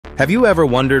Have you ever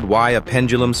wondered why a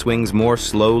pendulum swings more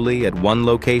slowly at one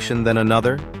location than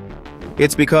another?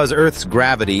 It's because Earth's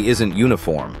gravity isn't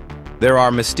uniform. There are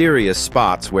mysterious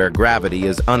spots where gravity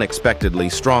is unexpectedly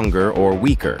stronger or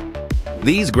weaker.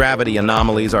 These gravity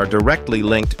anomalies are directly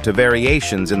linked to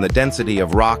variations in the density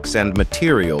of rocks and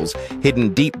materials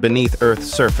hidden deep beneath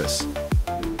Earth's surface.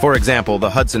 For example, the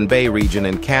Hudson Bay region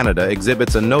in Canada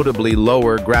exhibits a notably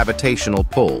lower gravitational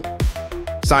pull.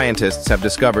 Scientists have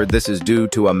discovered this is due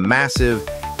to a massive,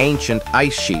 ancient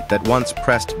ice sheet that once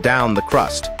pressed down the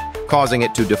crust, causing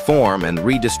it to deform and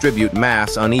redistribute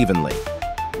mass unevenly.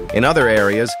 In other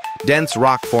areas, dense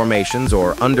rock formations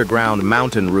or underground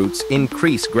mountain roots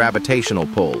increase gravitational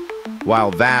pull,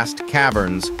 while vast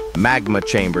caverns, magma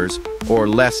chambers, or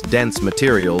less dense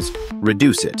materials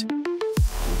reduce it.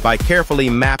 By carefully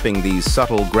mapping these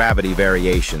subtle gravity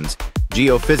variations,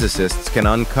 geophysicists can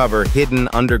uncover hidden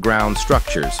underground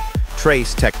structures,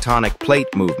 trace tectonic plate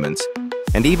movements,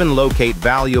 and even locate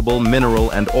valuable mineral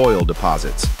and oil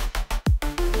deposits.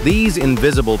 These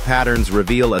invisible patterns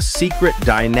reveal a secret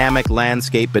dynamic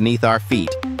landscape beneath our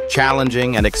feet,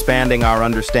 challenging and expanding our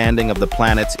understanding of the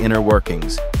planet's inner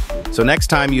workings. So next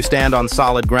time you stand on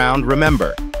solid ground,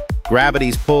 remember,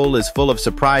 gravity's pull is full of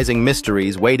surprising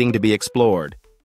mysteries waiting to be explored.